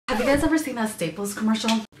you guys ever seen that Staples commercial?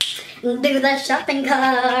 Do the shopping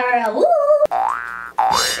cart. Woo!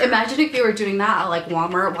 Imagine if you were doing that at like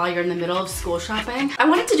Walmart while you're in the middle of school shopping. I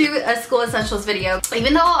wanted to do a school essentials video,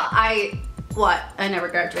 even though I never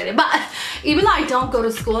graduated, but even though I don't go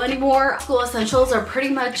to school anymore, school essentials are pretty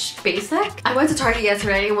much basic. I went to Target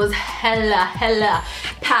yesterday. It was hella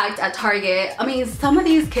packed at Target. I mean, some of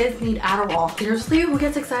these kids need Adderall. Seriously, who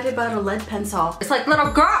gets excited about a lead pencil? It's like,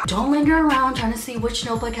 little girl, don't linger around trying to see which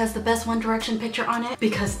notebook has the best One Direction picture on it,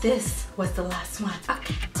 because this was the last one.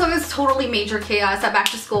 Okay. So it was totally major chaos at back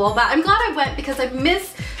to school, but I'm glad I went because I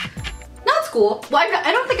miss school. Well,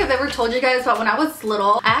 I don't think I've ever told you guys, but when I was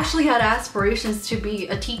little, I actually had aspirations to be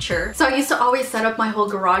a teacher. So I used to always set up my whole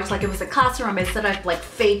garage like it was a classroom. I set up like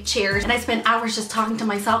fake chairs and I spent hours just talking to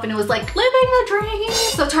myself, and it was like living the dream.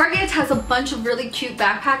 So Target has a bunch of really cute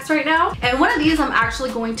backpacks right now, and one of these I'm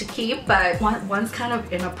actually going to keep, but one's kind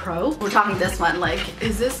of in a pro. We're talking this one, like,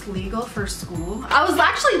 is this legal for school? I was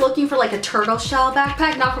actually looking for like a turtle shell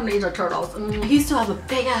backpack, not from Ninja Turtles. I used to have a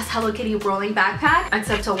big ass Hello Kitty rolling backpack,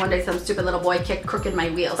 except till one day some stupid little boy kicked crooked my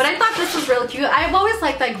wheels. But I thought this was really cute. I've always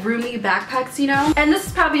liked like roomy backpacks, you know? And this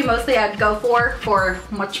is probably mostly I'd go for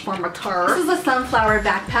much more mature. This is a sunflower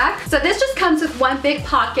backpack. So this just comes with one big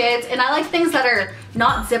pocket, and I like things that are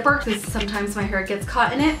not zipper because sometimes my hair gets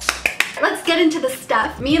caught in it. Let's get into the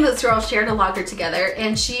stuff. Me and this girl shared a locker together,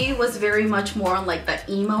 and she was very much more on like the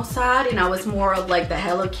emo side, and I was more of like the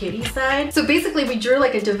Hello Kitty side. So basically we drew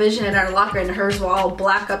like a division in our locker, and hers was all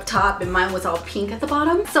black up top and mine was all pink at the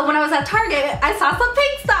bottom. So when I was at Target, I saw some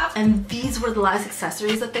pink stuff, and these were the last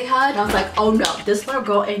accessories that they had. And I was like, oh no, this little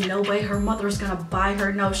girl ain't no way her mother's gonna buy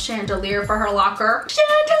her no chandelier for her locker.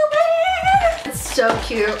 Chandelier! It's so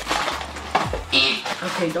cute.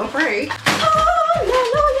 Okay, don't break.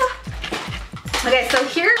 Hallelujah. Okay,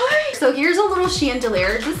 so here's a little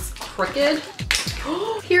chandelier. Is this crooked?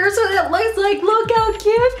 Here's what it looks like. Look how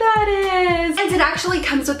cute that is. And it actually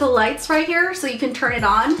comes with the lights right here, so you can turn it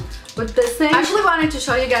on with this thing. I actually wanted to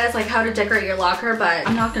show you guys like how to decorate your locker, but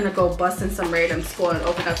I'm not gonna go bust in some random school and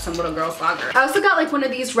open up some little girl's locker. I also got like one of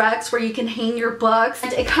these racks where you can hang your books,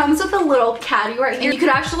 and it comes with a little caddy right here. You could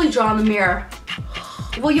actually draw in the mirror.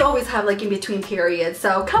 Well, you always have like in between periods,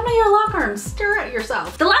 so come to your locker and stare at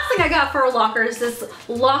yourself. The last thing I got for a locker is this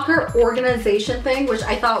locker organization thing, which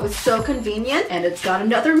I thought was so convenient, and it's got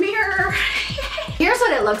another mirror. Here's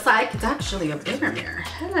what it looks like. It's actually a bigger mirror.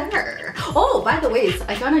 Hello. Oh, by the way,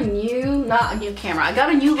 I got not a new camera. I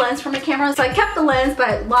got a new lens for my camera, so I kept the lens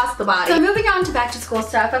but lost the body. So moving on to back to school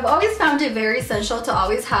stuff, I've always found it very essential to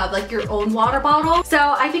always have like your own water bottle. So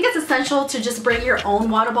I think it's essential to just bring your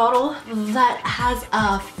own water bottle that has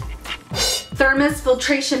a thermos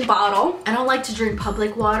filtration bottle. I don't like to drink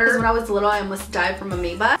public water because when I was little I almost died from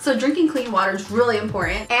amoeba. So drinking clean water is really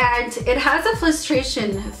important, and it has a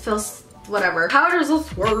filtration whatever. How does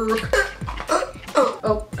this work?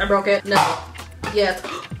 Oh, I broke it. No. Yes.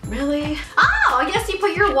 Really? Oh, I guess you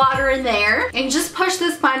put your water in there and just push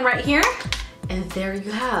this button right here, and there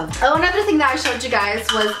you have. Oh, another thing that I showed you guys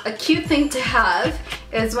was a cute thing to have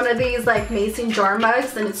is one of these like mason jar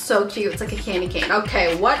mugs, and it's so cute. It's like a candy cane.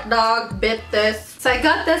 Okay, what dog bit this? So I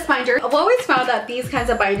got this binder. I've always found that these kinds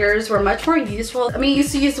of binders were much more useful. I mean, you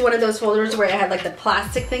used to use one of those folders where it had like the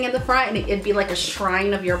plastic thing in the front, and it'd be like a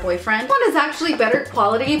shrine of your boyfriend. This one is actually better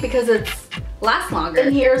quality because it's lasts longer.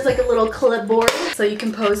 And here's like a little clipboard so you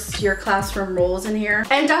can post your classroom rules in here.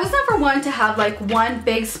 And I was never one to have like one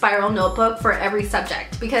big spiral notebook for every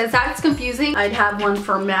subject because that's confusing. I'd have one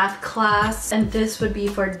for math class, and this would be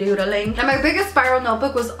for doodling. And my biggest spiral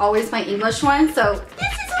notebook was always my English one, so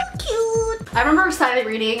this is so cute. I remember silent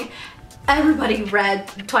reading. Everybody read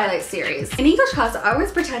Twilight series. In English class, I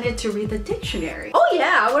always pretended to read the dictionary. Oh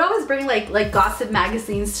yeah, I would always bring like gossip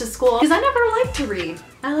magazines to school because I never liked to read.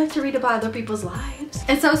 I like to read about other people's lives.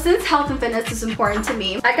 And so since health and fitness is important to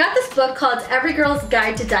me, I got this book called Every Girl's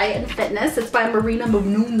Guide to Diet and Fitness. It's by Marina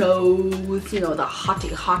Menounos, you know, the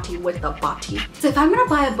hottie with the body. So if I'm gonna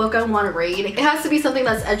buy a book I wanna read, it has to be something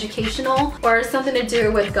that's educational or something to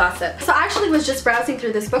do with gossip. So I actually was just browsing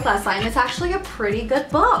through this book last night, and it's actually a pretty good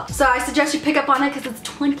book. So I suggest you pick up on it because it's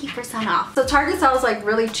 20% off. So Target sells like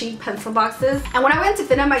really cheap pencil boxes. And when I went to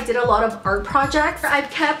FINM, I did a lot of art projects.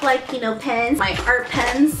 I've kept like, you know, pens, my art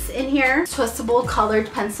pens in here, twistable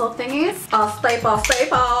colored pencil thingies. I'll staple.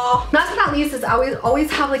 Last but not least is I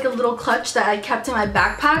always have like a little clutch that I kept in my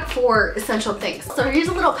backpack for essential things. So here's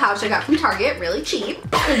a little pouch I got from Target, really cheap.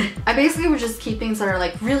 I basically would just keep things that are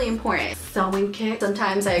like really important. Sewing kit.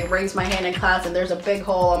 Sometimes I raise my hand in class and there's a big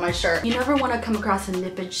hole on my shirt. You never want to come across a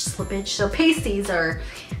nippage, slippage vintage. So pasties are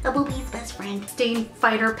A boobie's best friend. stain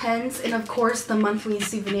fighter pens, and of course the monthly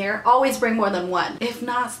souvenir. Always bring more than one. If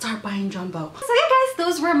not, start buying jumbo. So yeah guys,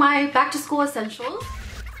 those were my back to school essentials.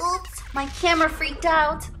 Oops, my camera freaked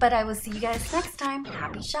out. But I will see you guys next time.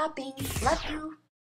 Happy shopping. Love you.